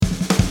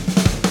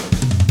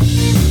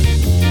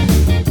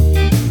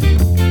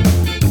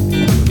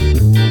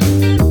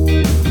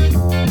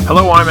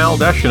Hello, I'm Al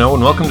Deschanel,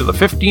 and welcome to the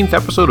 15th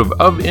episode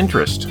of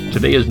Interest.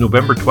 Today is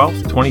November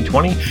 12th,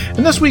 2020,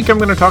 and this week I'm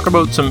going to talk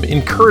about some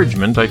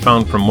encouragement I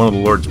found from one of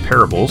the Lord's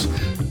parables,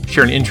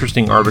 share an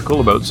interesting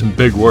article about some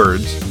big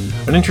words,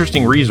 an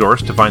interesting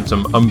resource to find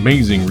some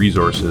amazing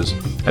resources,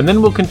 and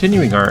then we'll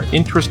continuing our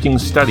interesting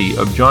study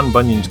of John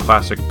Bunyan's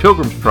classic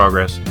Pilgrim's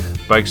Progress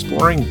by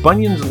exploring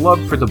Bunyan's love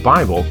for the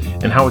Bible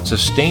and how it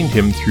sustained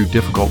him through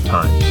difficult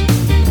times.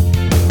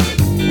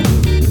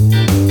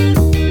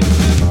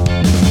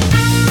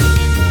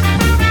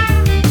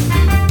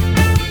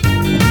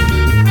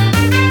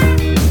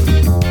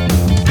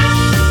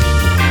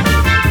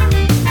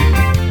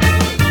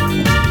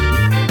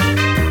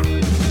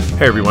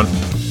 Hey everyone,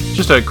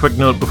 just a quick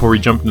note before we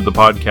jump into the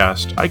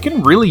podcast. I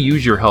can really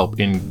use your help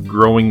in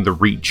growing the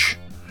reach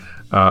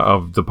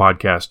of the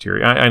podcast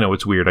here. I know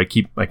it's weird. I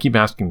keep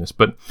asking this,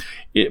 but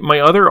my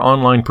other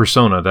online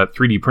persona, that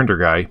 3D printer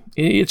guy,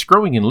 it's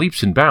growing in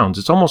leaps and bounds.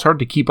 It's almost hard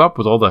to keep up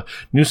with all the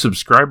new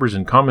subscribers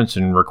and comments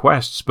and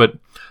requests, but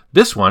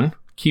this one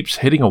keeps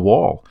hitting a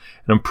wall.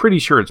 And I'm pretty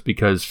sure it's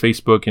because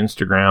Facebook,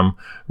 Instagram,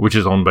 which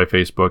is owned by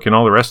Facebook, and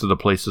all the rest of the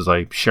places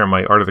I share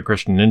my Art of the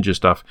Christian Ninja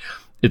stuff,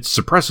 it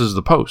suppresses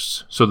the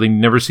posts, so they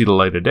never see the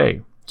light of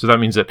day. So that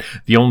means that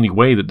the only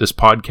way that this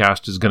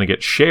podcast is going to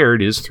get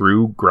shared is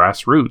through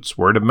grassroots,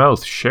 word of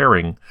mouth,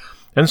 sharing.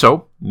 And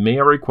so, may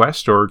I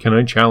request, or can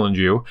I challenge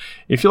you,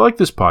 if you like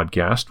this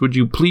podcast, would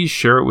you please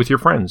share it with your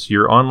friends,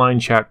 your online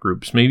chat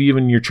groups, maybe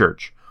even your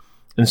church?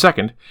 And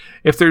second,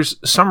 if there's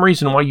some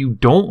reason why you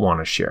don't want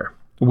to share,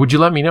 would you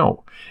let me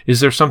know? Is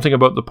there something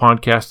about the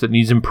podcast that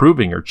needs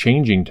improving or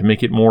changing to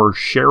make it more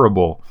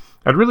shareable?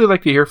 I'd really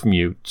like to hear from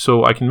you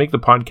so I can make the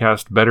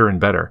podcast better and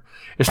better.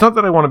 It's not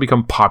that I want to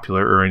become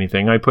popular or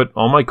anything. I put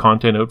all my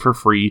content out for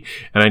free,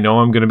 and I know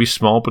I'm going to be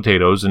small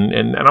potatoes, and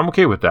I'm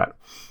okay with that.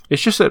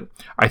 It's just that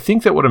I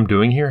think that what I'm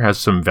doing here has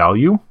some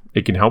value.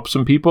 It can help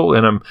some people,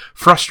 and I'm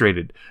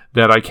frustrated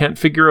that I can't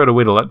figure out a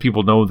way to let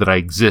people know that I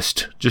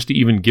exist, just to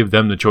even give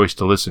them the choice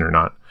to listen or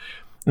not.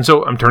 And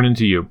so I'm turning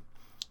to you.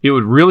 It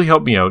would really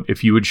help me out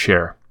if you would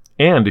share,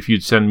 and if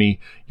you'd send me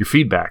your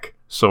feedback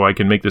so I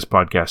can make this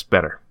podcast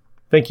better.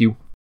 Thank you.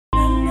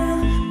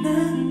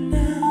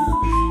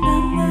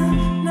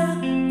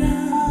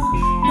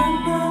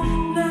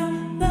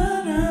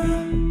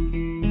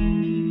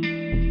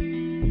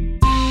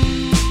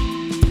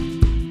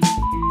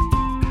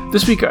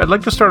 This week, I'd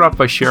like to start off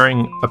by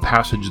sharing a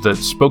passage that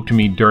spoke to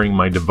me during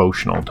my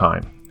devotional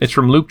time. It's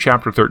from Luke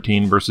chapter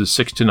 13, verses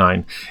 6 to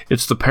 9.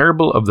 It's the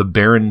parable of the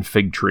barren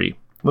fig tree.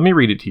 Let me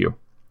read it to you.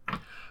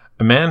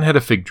 A man had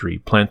a fig tree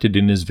planted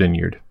in his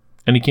vineyard,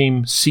 and he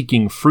came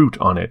seeking fruit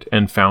on it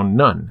and found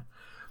none.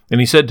 And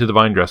he said to the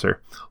vine dresser,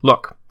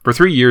 "Look, for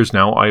 3 years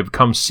now I have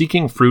come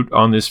seeking fruit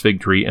on this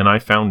fig tree, and I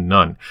found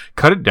none.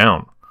 Cut it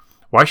down.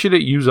 Why should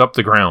it use up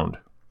the ground?"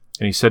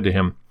 And he said to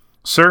him,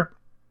 "Sir,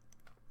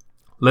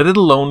 let it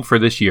alone for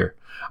this year,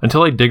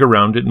 until I dig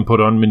around it and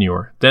put on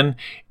manure. Then,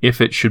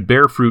 if it should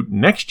bear fruit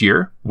next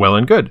year, well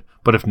and good.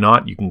 But if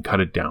not, you can cut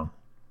it down."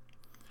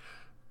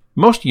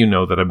 Most of you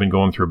know that I've been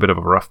going through a bit of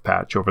a rough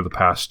patch over the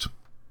past,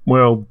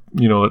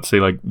 let's say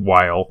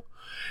while.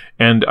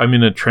 And I'm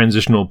in a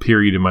transitional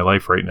period in my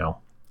life right now.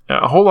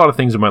 A whole lot of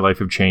things in my life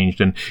have changed,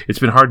 and it's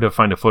been hard to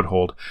find a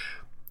foothold.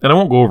 And I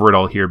won't go over it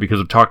all here because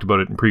I've talked about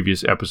it in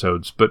previous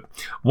episodes. But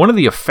one of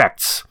the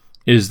effects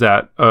is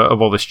that of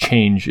all this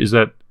change is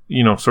that,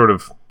 sort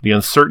of the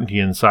uncertainty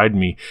inside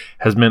me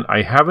has meant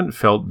I haven't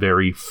felt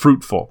very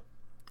fruitful.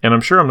 And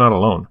I'm sure I'm not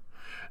alone.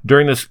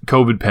 During this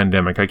COVID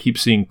pandemic, I keep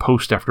seeing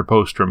post after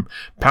post from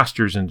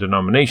pastors and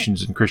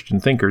denominations and Christian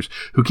thinkers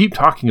who keep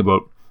talking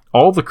about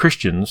all the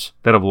Christians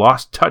that have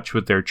lost touch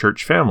with their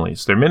church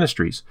families, their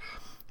ministries.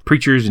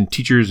 Preachers and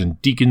teachers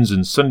and deacons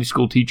and Sunday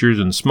school teachers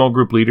and small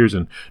group leaders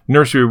and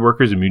nursery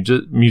workers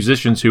and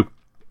musicians who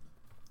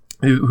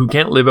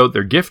can't live out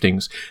their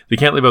giftings, they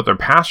can't live out their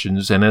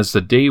passions, and as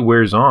the day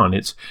wears on,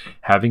 it's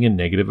having a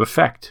negative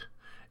effect.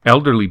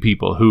 Elderly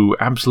people who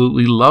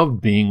absolutely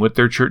love being with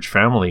their church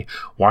family,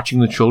 watching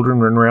the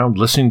children run around,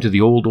 listening to the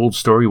old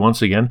story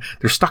once again,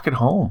 they're stuck at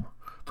home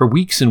for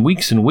weeks and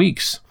weeks and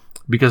weeks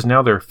because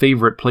now their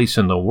favorite place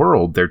in the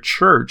world, their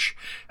church,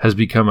 has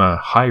become a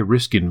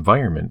high-risk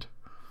environment.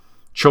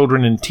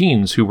 Children and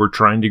teens who were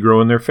trying to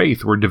grow in their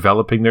faith were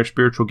developing their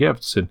spiritual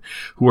gifts and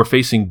who are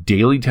facing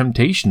daily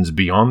temptations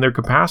beyond their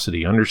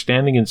capacity,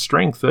 understanding, and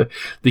strength.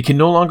 They can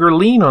no longer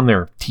lean on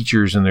their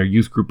teachers and their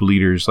youth group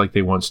leaders like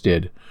they once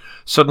did.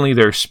 Suddenly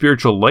their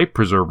spiritual life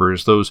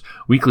preservers, those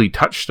weekly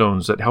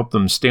touchstones that help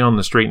them stay on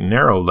the straight and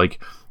narrow,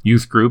 like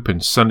youth group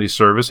and Sunday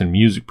service and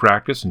music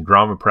practice and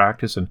drama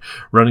practice and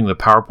running the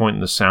PowerPoint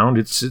and the sound,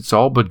 it's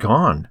all but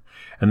gone.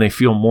 And they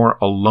feel more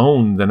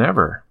alone than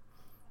ever.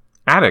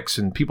 Addicts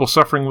and people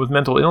suffering with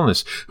mental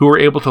illness who are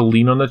able to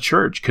lean on the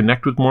church,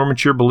 connect with more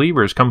mature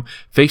believers, come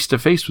face to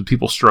face with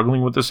people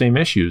struggling with the same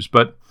issues,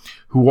 but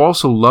who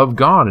also love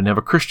God and have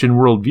a Christian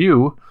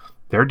worldview,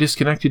 they're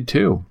disconnected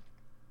too.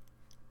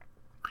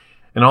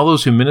 And all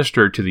those who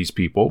minister to these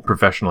people,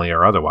 professionally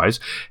or otherwise,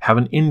 have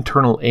an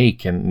internal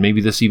ache and maybe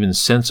this even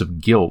sense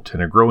of guilt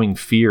and a growing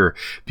fear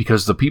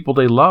because the people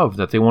they love,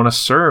 that they want to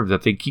serve,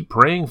 that they keep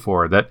praying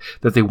for, that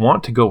they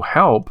want to go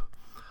help,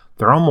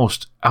 they're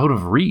almost out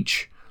of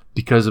reach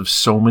because of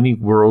so many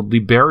worldly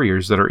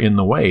barriers that are in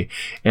the way.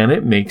 And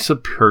it makes a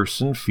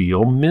person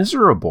feel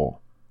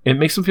miserable. It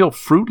makes them feel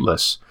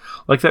fruitless,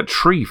 like that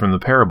tree from the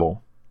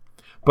parable.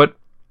 But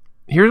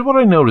here's what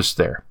I noticed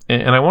there,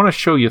 and I want to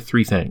show you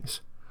 3 things.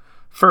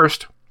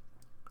 First,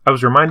 I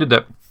was reminded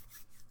that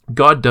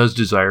God does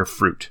desire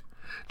fruit.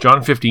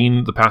 John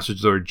 15, the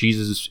passage where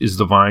Jesus is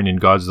the vine and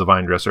God's the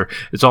vine dresser,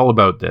 it's all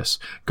about this.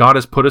 God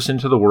has put us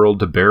into the world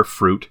to bear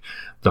fruit,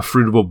 the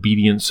fruit of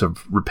obedience,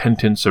 of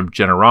repentance, of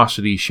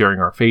generosity, sharing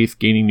our faith,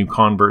 gaining new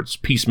converts,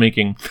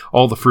 peacemaking,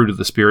 all the fruit of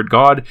the Spirit.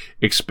 God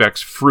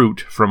expects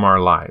fruit from our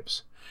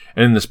lives.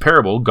 And in this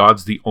parable,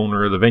 God's the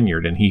owner of the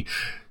vineyard, and he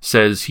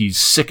says he's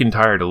sick and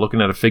tired of looking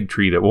at a fig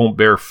tree that won't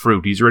bear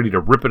fruit. He's ready to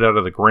rip it out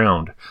of the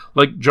ground,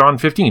 like John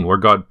 15, where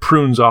God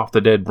prunes off the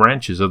dead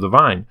branches of the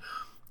vine.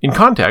 In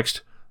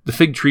context, the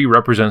fig tree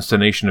represents the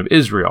nation of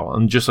Israel,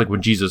 and just like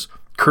when Jesus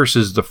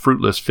curses the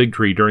fruitless fig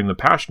tree during the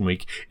Passion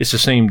Week, it's the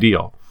same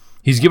deal.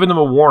 He's given them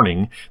a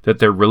warning that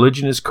their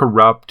religion is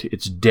corrupt,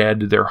 it's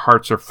dead, their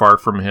hearts are far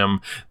from him.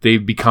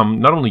 They've become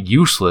not only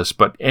useless,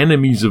 but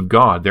enemies of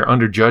God. They're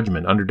under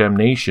judgment, under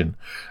damnation.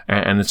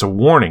 And it's a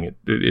warning.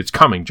 It's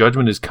coming.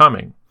 Judgment is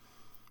coming.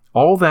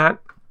 All that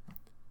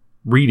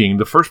reading,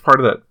 the first part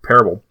of that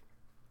parable,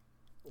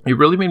 it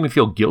really made me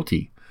feel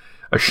guilty,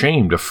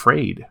 ashamed,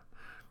 afraid.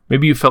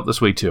 Maybe you felt this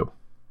way too.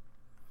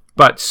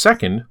 But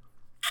second,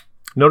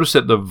 notice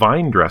that the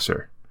vine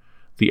dresser,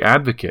 the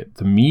advocate,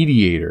 the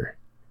mediator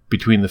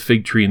between the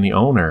fig tree and the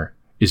owner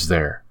is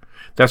there.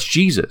 That's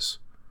Jesus.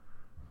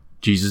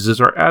 Jesus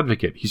is our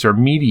advocate. He's our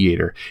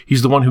mediator.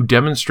 He's the one who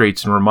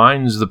demonstrates and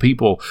reminds the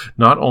people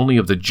not only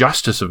of the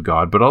justice of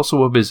God, but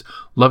also of his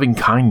loving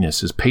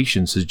kindness, his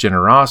patience, his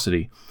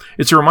generosity.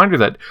 It's a reminder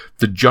that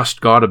the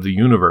just God of the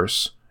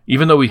universe,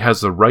 even though he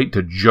has the right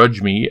to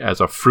judge me as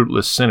a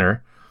fruitless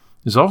sinner,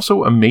 is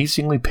also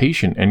amazingly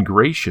patient and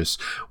gracious,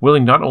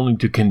 willing not only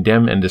to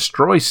condemn and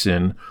destroy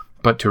sin,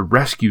 but to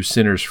rescue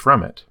sinners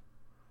from it.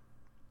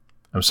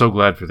 I'm so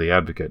glad for the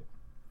advocate.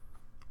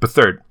 But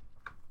third,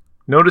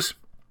 notice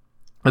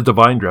that the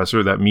vine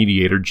dresser, that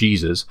mediator,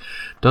 Jesus,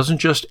 doesn't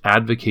just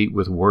advocate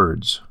with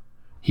words.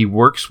 He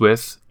works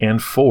with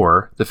and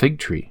for the fig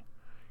tree.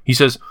 He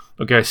says,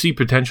 okay, I see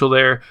potential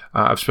there.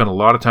 I've spent a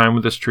lot of time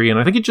with this tree, and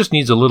I think it just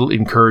needs a little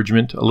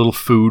encouragement, a little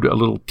food, a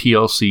little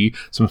TLC,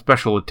 some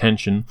special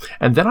attention,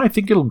 and then I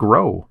think it'll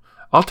grow.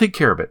 I'll take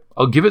care of it.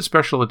 I'll give it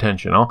special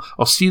attention.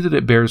 I'll see that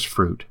it bears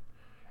fruit.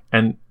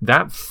 And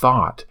that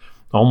thought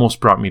almost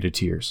brought me to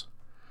tears.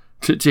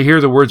 To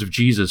hear the words of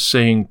Jesus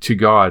saying to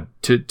God,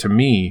 to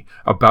me,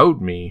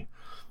 about me,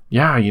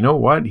 yeah, you know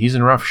what? He's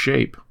in rough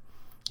shape.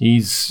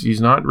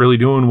 He's not really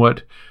doing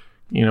what,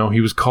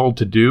 he was called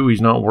to do. He's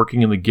not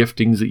working in the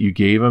giftings that you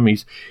gave him.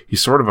 He's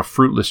sort of a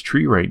fruitless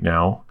tree right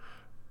now,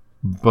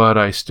 but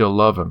I still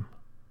love him.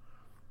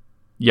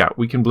 Yeah,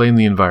 we can blame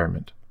the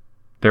environment.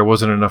 There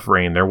wasn't enough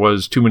rain. There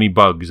was too many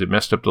bugs. It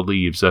messed up the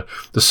leaves. The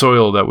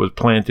soil that was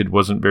planted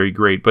wasn't very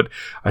great, but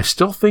I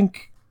still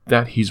think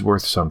that he's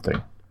worth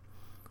something.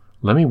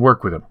 Let me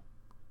work with him.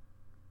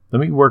 Let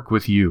me work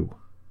with you,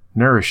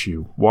 nourish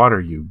you, water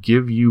you,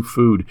 give you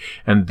food,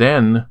 and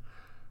then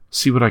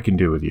see what I can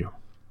do with you.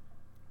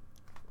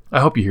 I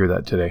hope you hear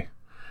that today.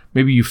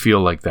 Maybe you feel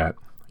like that.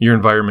 Your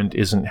environment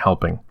isn't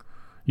helping.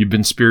 You've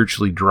been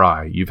spiritually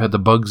dry. You've had the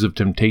bugs of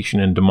temptation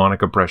and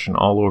demonic oppression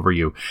all over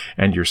you.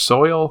 And your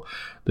soil,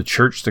 the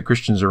church, the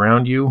Christians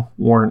around you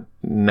weren't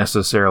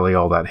necessarily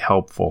all that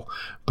helpful.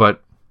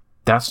 But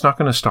that's not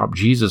going to stop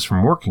Jesus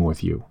from working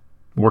with you,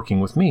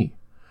 working with me.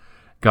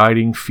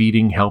 Guiding,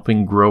 feeding,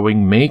 helping,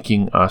 growing,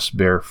 making us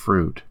bear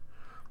fruit.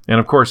 And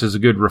of course, as a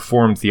good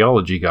Reformed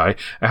theology guy,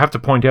 I have to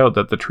point out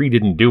that the tree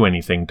didn't do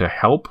anything to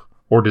help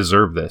or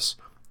deserve this.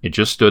 It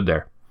just stood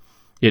there.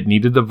 It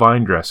needed the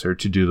vine dresser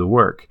to do the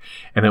work,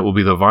 and it will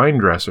be the vine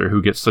dresser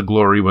who gets the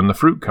glory when the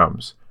fruit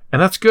comes. And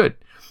that's good.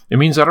 It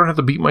means I don't have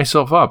to beat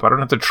myself up. I don't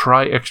have to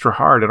try extra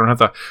hard. I don't have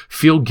to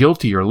feel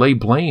guilty or lay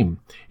blame.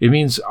 It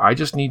means I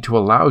just need to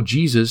allow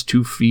Jesus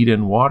to feed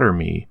and water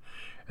me.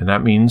 And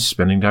that means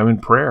spending time in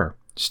prayer,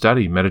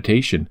 study,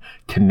 meditation,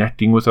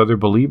 connecting with other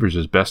believers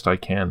as best I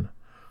can.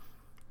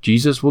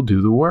 Jesus will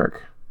do the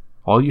work.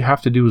 All you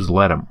have to do is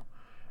let him.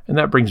 And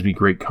that brings me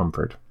great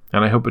comfort.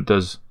 And I hope it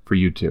does for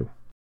you too.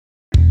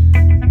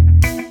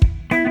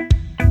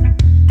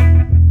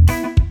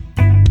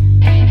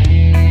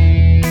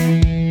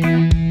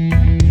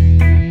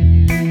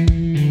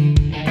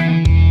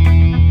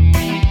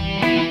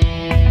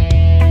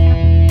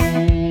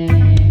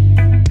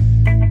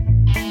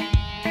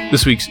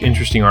 This week's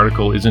interesting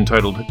article is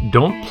entitled,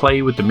 Don't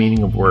Play with the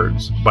Meaning of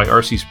Words, by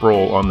R.C.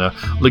 Sproul on the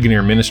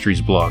Ligonier Ministries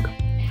blog.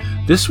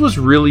 This was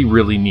really,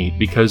 really neat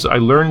because I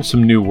learned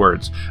some new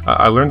words.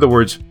 I learned the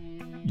words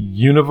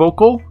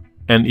univocal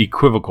and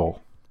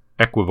equivocal.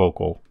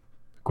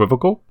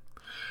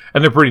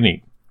 And they're pretty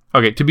neat.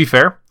 Okay, to be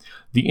fair,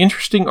 The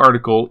interesting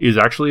article is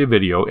actually a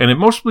video, and it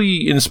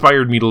mostly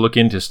inspired me to look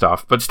into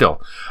stuff, but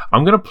still,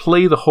 I'm going to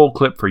play the whole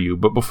clip for you,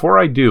 but before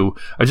I do,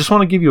 I just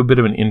want to give you a bit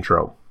of an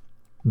intro.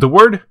 The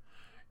word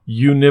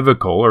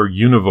univocal, or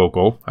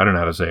univocal, I don't know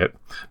how to say it,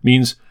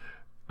 means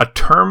a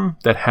term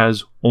that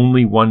has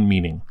only one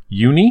meaning.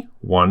 Uni,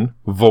 one,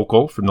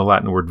 vocal, from the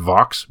Latin word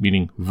vox,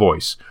 meaning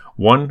voice.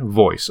 One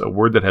voice, a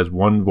word that has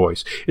one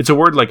voice. It's a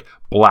word like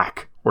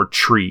black or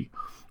tree,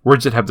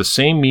 words that have the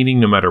same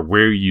meaning no matter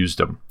where you use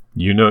them.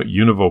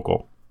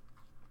 Univocal.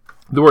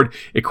 The word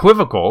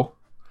equivocal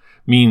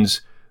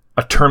means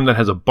a term that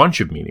has a bunch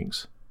of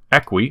meanings.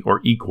 Equi,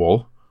 or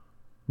equal,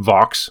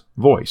 vox,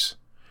 voice.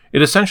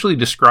 It essentially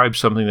describes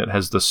something that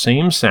has the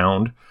same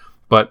sound,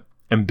 but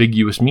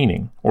ambiguous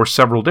meaning, or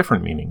several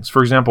different meanings.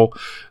 For example,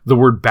 the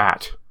word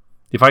bat.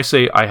 If I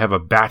say I have a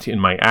bat in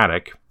my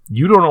attic,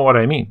 you don't know what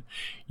I mean.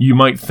 You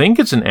might think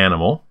it's an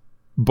animal,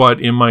 but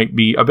it might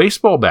be a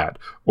baseball bat,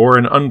 or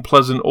an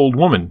unpleasant old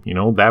woman,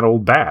 that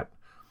old bat.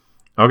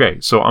 Okay,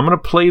 so I'm going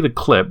to play the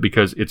clip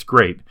because it's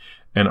great,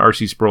 and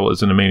R.C. Sproul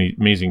is an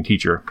amazing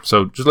teacher.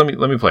 So just let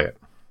me play it.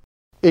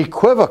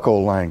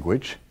 Equivocal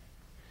language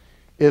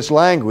is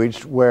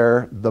language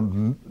where the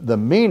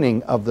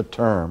meaning of the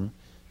term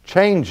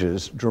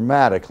changes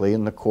dramatically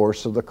in the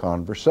course of the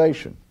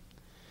conversation.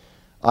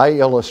 I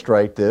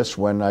illustrate this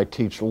when I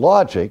teach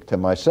logic to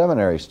my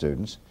seminary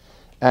students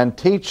and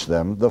teach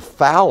them the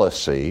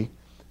fallacy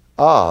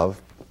of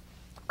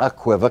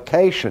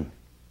equivocation.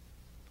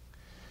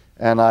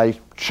 And I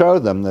show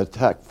them the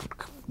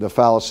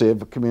fallacy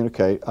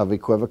of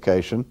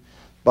equivocation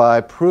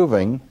by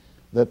proving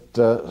that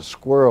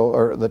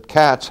that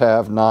cats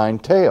have 9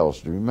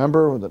 tails. Do you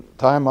remember the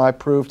time I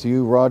proved to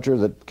you, Roger,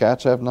 that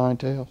cats have 9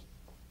 tails?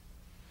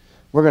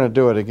 We're going to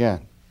do it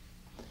again.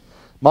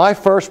 My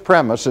first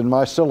premise in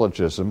my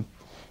syllogism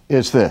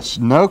is this: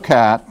 no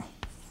cat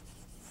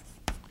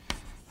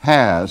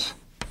has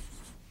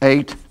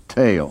 8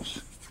 tails.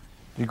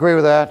 Do you agree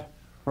with that,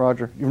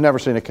 Roger? You've never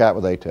seen a cat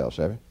with 8 tails,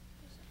 have you?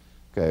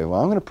 Okay,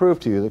 well, I'm going to prove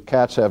to you that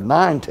cats have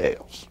 9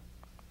 tails.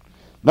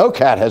 No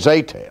cat has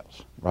 8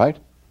 tails, right?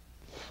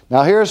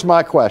 Now, here's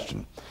my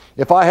question.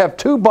 If I have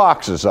 2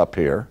 boxes up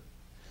here,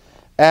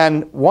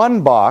 and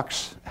one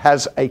box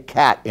has a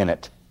cat in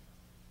it,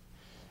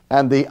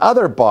 and the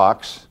other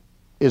box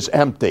is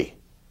empty.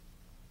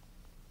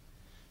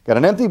 Got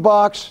an empty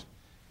box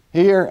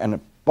here, and a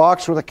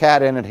box with a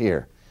cat in it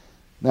here.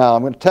 Now,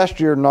 I'm going to test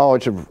your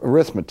knowledge of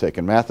arithmetic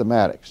and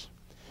mathematics.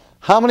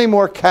 How many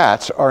more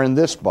cats are in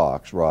this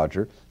box,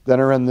 Roger, than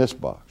are in this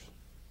box?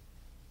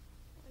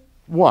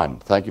 1.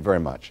 Thank you very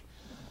much.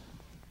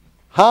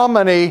 How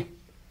many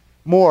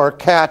more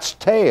cats'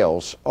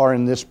 tails are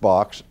in this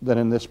box than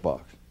in this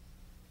box?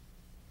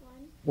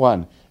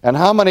 1. And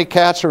how many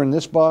cats are in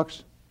this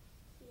box?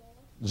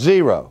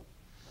 0.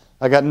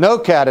 I got no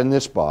cat in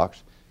this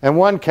box and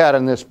 1 cat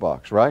in this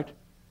box, right?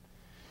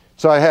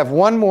 So I have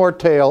 1 more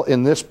tail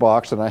in this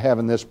box than I have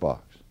in this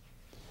box.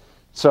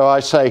 So I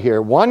say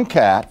here, 1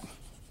 cat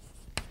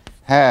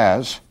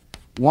has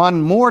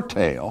 1 more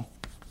tail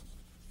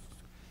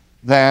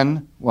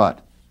than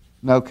what?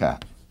 No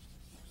cat.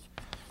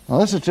 Now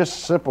this is just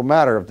a simple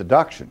matter of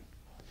deduction.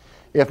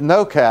 If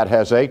no cat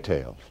has 8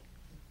 tails,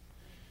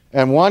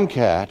 and 1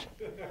 cat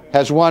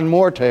has 1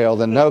 more tail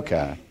than no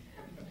cat,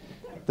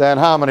 then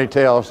how many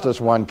tails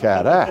does 1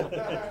 cat have?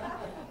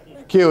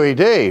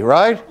 QED,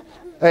 right?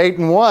 8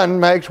 and 1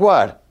 makes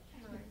what?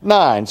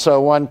 9.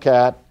 So 1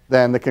 cat,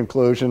 then the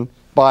conclusion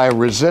by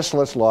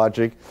resistless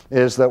logic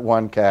is that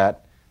 1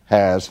 cat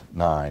has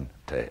 9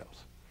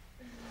 tails.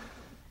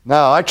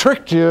 Now, I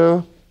tricked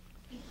you.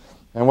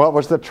 And what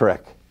was the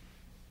trick?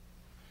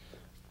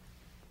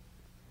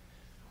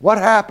 What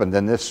happened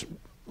in this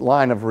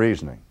line of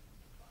reasoning?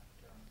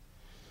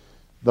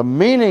 The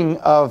meaning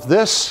of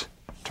this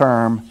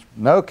term,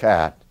 no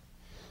cat,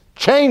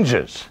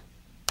 changes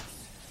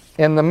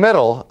in the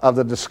middle of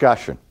the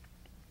discussion.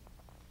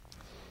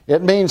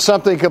 It means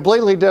something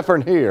completely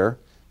different here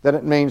than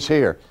it means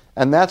here.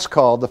 And that's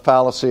called the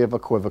fallacy of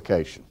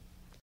equivocation.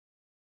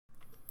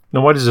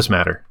 Now, why does this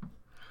matter?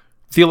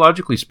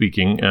 Theologically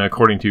speaking,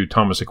 according to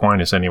Thomas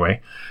Aquinas anyway,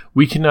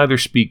 we can neither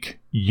speak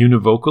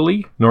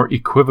univocally nor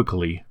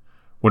equivocally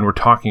when we're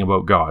talking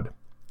about God.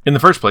 In the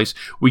first place,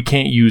 we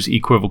can't use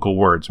equivocal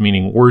words,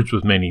 meaning words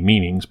with many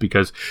meanings,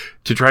 because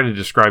to try to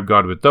describe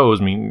God with those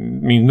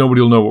means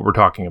nobody will know what we're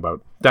talking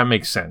about. That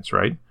makes sense,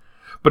 right?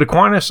 But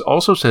Aquinas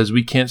also says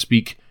we can't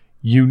speak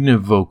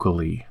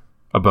univocally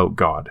about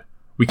God.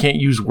 We can't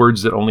use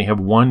words that only have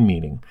one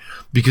meaning,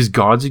 because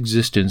God's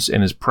existence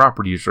and his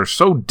properties are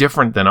so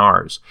different than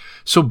ours,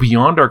 so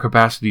beyond our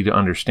capacity to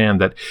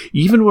understand that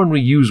even when we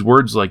use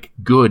words like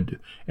good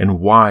and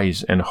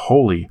wise and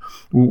holy,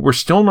 we're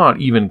still not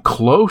even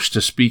close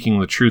to speaking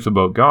the truth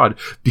about God,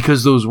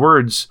 because those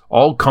words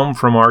all come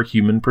from our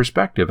human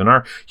perspective, and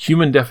our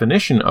human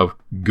definition of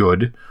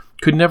good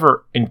could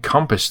never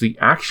encompass the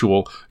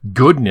actual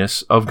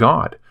goodness of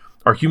God.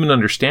 Our human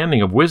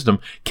understanding of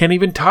wisdom can't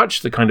even touch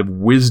the kind of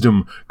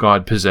wisdom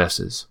God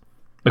possesses.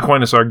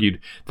 Aquinas argued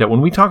that when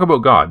we talk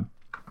about God,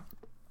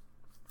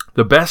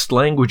 The best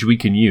language we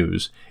can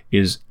use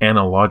is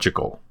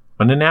analogical,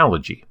 an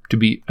analogy, to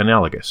be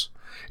analogous.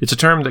 It's a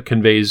term that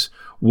conveys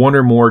one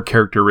or more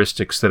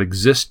characteristics that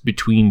exist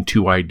between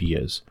two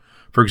ideas.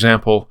 For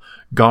example,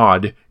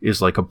 God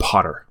is like a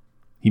potter.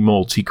 He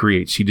molds, he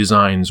creates, he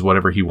designs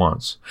whatever he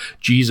wants.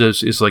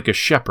 Jesus is like a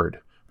shepherd,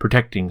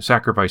 protecting,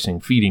 sacrificing,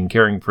 feeding,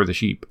 caring for the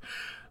sheep.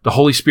 The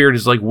Holy Spirit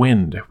is like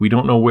wind. We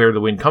don't know where the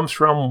wind comes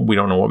from. We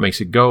don't know what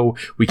makes it go.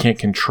 We can't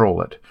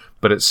control it.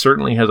 But it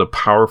certainly has a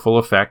powerful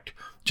effect,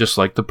 just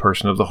like the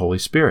person of the Holy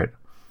Spirit.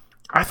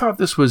 I thought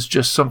this was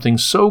just something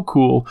so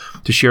cool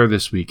to share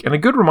this week, and a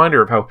good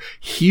reminder of how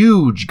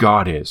huge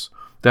God is,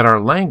 that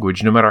our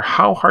language, no matter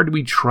how hard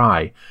we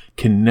try,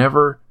 can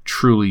never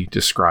truly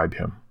describe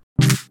him.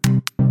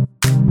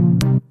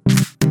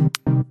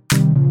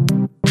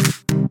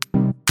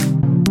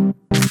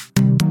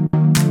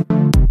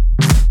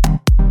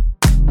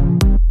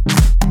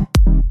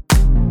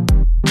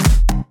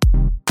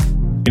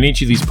 In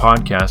each of these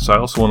podcasts, I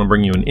also want to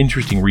bring you an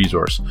interesting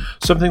resource,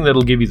 something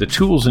that'll give you the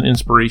tools and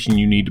inspiration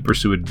you need to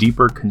pursue a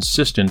deeper,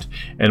 consistent,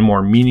 and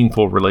more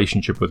meaningful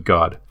relationship with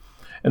God.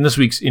 And this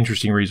week's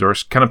interesting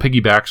resource kind of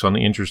piggybacks on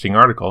the interesting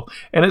article,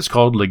 and it's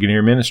called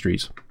Ligonier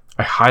Ministries.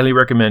 I highly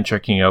recommend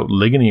checking out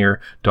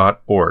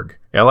ligonier.org,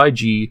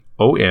 Ligonier.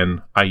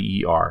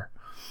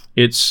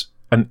 It's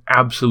an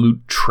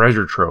absolute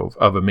treasure trove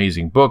of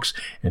amazing books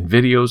and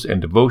videos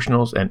and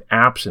devotionals and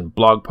apps and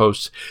blog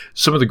posts.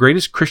 Some of the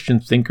greatest Christian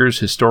thinkers,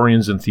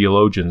 historians, and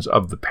theologians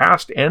of the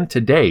past and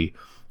today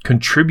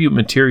contribute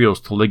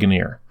materials to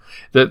Ligonier.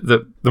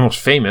 The most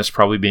famous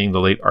probably being the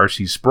late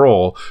R.C.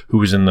 Sproul, who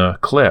was in the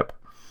clip.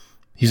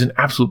 He's an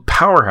absolute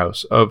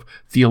powerhouse of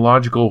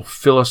theological,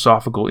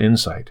 philosophical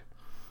insight.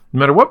 No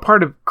matter what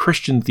part of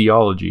Christian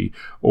theology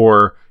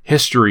or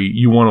history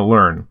you want to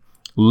learn,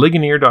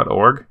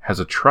 Ligonier.org has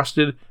a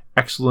trusted,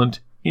 excellent,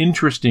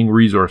 interesting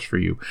resource for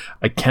you.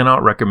 I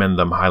cannot recommend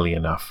them highly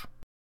enough.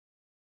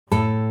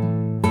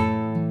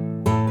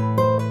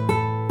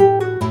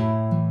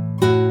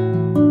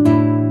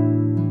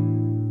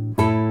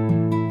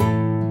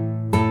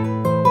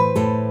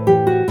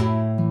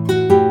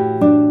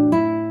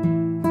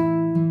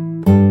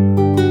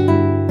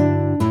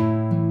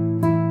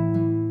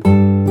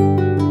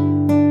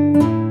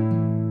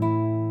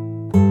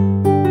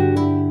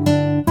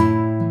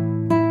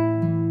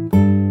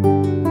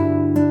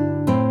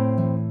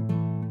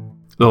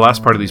 The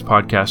last part of these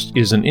podcasts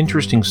is an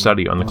interesting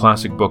study on the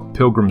classic book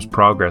Pilgrim's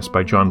Progress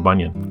by John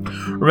Bunyan.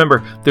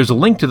 Remember, there's a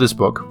link to this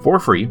book for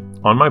free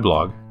on my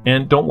blog,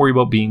 and don't worry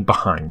about being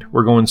behind.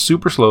 We're going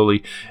super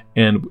slowly,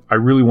 and I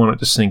really want it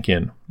to sink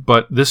in.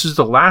 But this is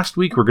the last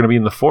week we're going to be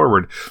in the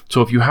foreword,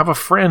 so if you have a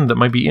friend that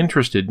might be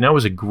interested, now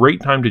is a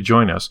great time to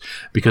join us,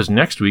 because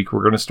next week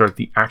we're going to start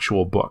the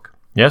actual book.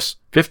 Yes,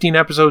 15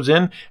 episodes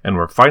in, and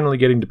we're finally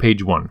getting to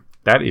page 1.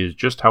 That is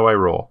just how I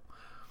roll.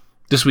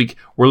 This week,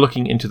 we're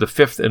looking into the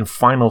 5th and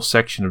final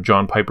section of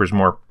John Piper's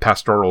more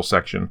pastoral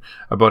section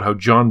about how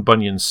John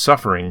Bunyan's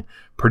suffering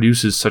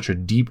produces such a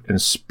deep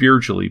and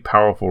spiritually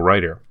powerful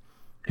writer.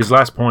 His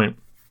last point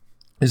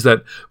is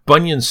that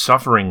Bunyan's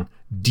suffering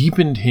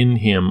deepened in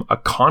him a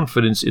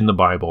confidence in the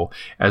Bible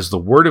as the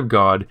Word of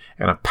God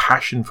and a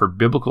passion for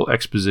biblical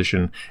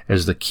exposition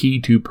as the key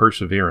to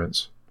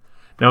perseverance.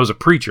 Now, as a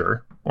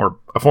preacher, or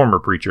a former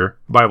preacher,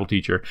 Bible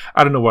teacher,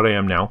 I don't know what I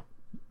am now,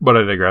 but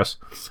I digress.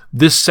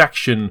 This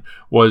section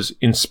was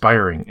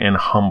inspiring and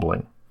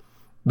humbling.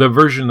 The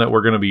version that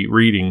we're going to be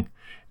reading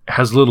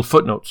has little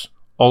footnotes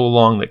all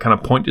along that kind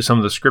of point to some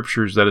of the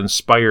scriptures that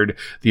inspired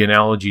the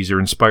analogies or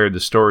inspired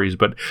the stories,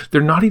 but they're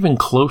not even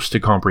close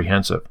to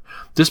comprehensive.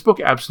 This book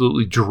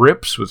absolutely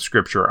drips with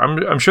scripture.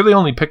 I'm sure they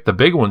only picked the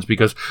big ones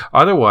because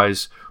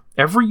otherwise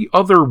every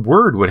other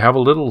word would have a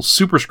little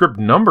superscript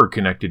number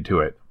connected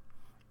to it.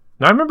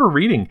 Now, I remember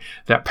reading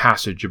that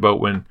passage about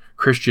when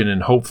Christian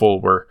and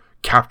Hopeful were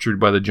captured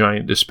by the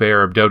giant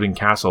despair of Doubting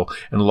Castle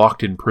and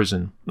locked in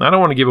prison. I don't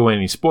want to give away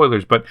any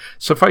spoilers, but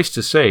suffice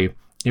to say,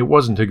 it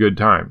wasn't a good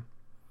time.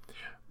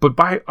 But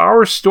by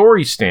our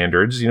story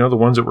standards, the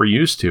ones that we're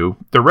used to,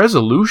 the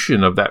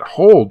resolution of that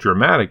whole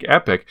dramatic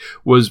epic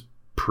was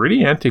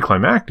pretty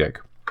anticlimactic.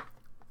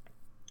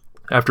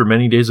 After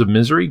many days of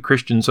misery,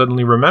 Christian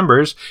suddenly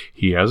remembers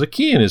he has a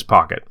key in his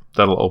pocket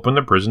that'll open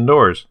the prison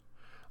doors.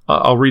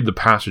 I'll read the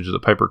passage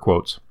that Piper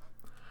quotes.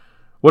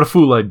 What a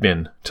fool I'd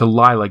been to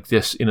lie like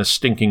this in a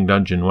stinking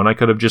dungeon when I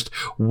could have just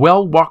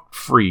well walked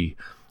free.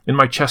 In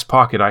my chest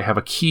pocket I have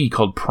a key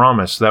called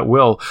Promise that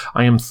will,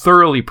 I am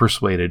thoroughly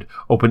persuaded,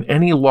 open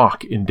any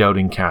lock in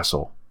Doubting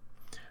Castle.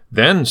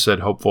 Then,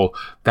 said Hopeful,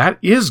 that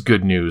is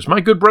good news. My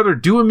good brother,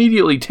 do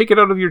immediately take it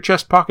out of your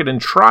chest pocket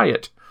and try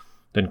it.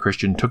 Then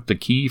Christian took the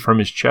key from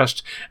his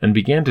chest and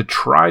began to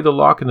try the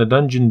lock in the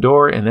dungeon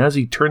door, and as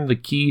he turned the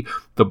key,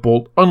 the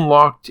bolt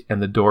unlocked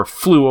and the door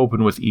flew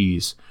open with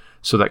ease,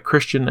 so that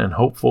Christian and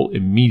Hopeful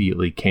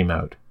immediately came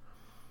out.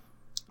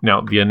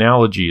 Now, the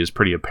analogy is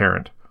pretty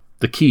apparent.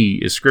 The key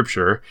is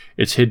Scripture.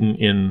 It's hidden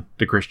in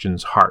the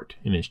Christian's heart,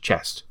 in his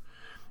chest.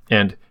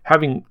 And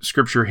having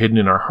Scripture hidden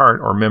in our heart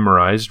or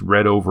memorized,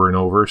 read over and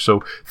over,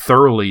 so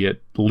thoroughly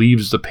it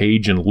leaves the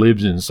page and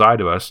lives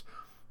inside of us,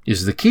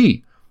 is the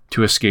key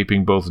to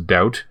escaping both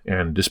doubt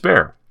and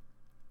despair.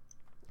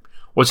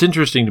 What's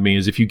interesting to me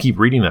is if you keep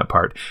reading that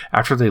part,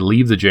 after they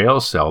leave the jail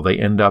cell, they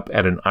end up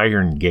at an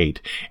iron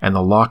gate, and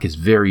the lock is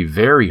very,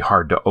 very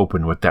hard to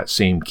open with that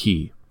same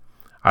key.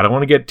 I don't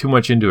want to get too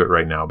much into it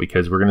right now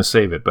because we're going to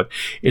save it, but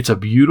it's a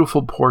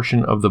beautiful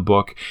portion of the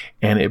book,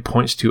 and it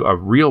points to a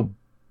real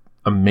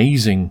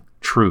amazing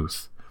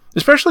truth,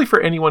 especially for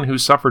anyone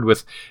who's suffered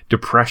with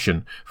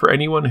depression, for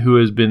anyone who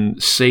has been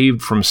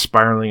saved from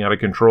spiraling out of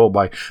control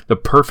by the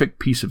perfect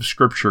piece of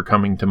Scripture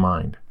coming to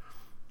mind.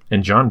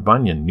 And John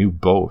Bunyan knew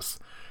both.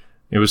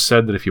 It was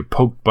said that if you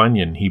poked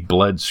Bunyan, he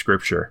bled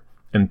Scripture,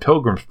 and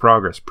Pilgrim's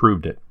Progress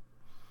proved it.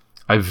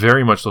 I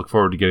very much look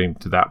forward to getting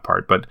to that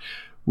part, but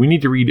we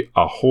need to read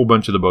a whole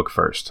bunch of the book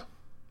first.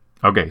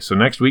 Okay, so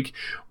next week,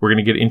 we're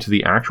going to get into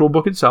the actual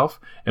book itself,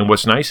 and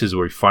what's nice is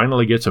we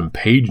finally get some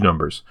page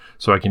numbers,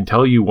 so I can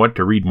tell you what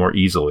to read more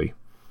easily.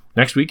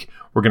 Next week,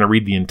 we're going to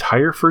read the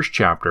entire first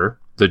chapter,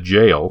 The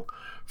Jail,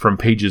 from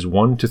pages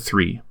 1 to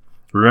 3.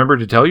 Remember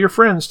to tell your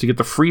friends to get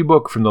the free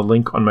book from the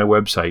link on my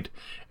website,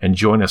 and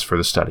join us for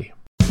the study.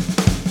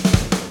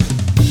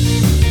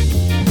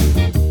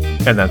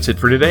 And that's it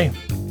for today.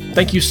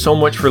 Thank you so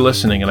much for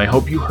listening, and I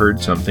hope you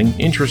heard something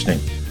interesting.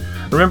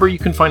 Remember, you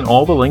can find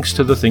all the links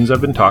to the things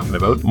I've been talking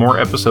about, more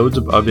episodes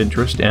of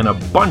Interest, and a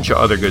bunch of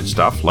other good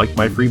stuff, like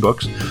my free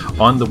books,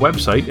 on the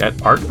website at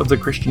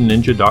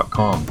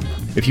artofthechristianninja.com.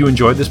 If you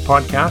enjoyed this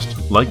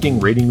podcast, liking,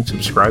 rating, and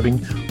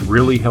subscribing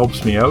really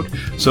helps me out.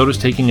 So does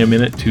taking a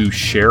minute to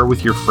share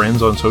with your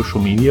friends on social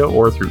media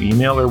or through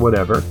email or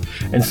whatever.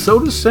 And so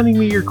does sending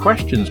me your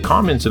questions,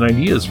 comments, and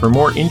ideas for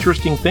more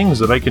interesting things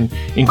that I can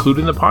include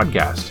in the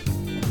podcast.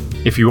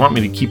 If you want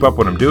me to keep up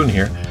what I'm doing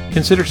here,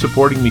 consider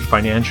supporting me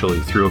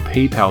financially through a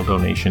PayPal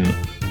donation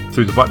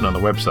through the button on the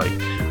website.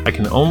 I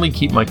can only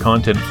keep my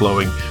content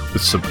flowing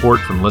with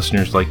support from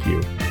listeners like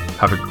you.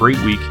 Have a great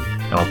week,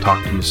 and I'll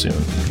talk to you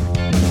soon.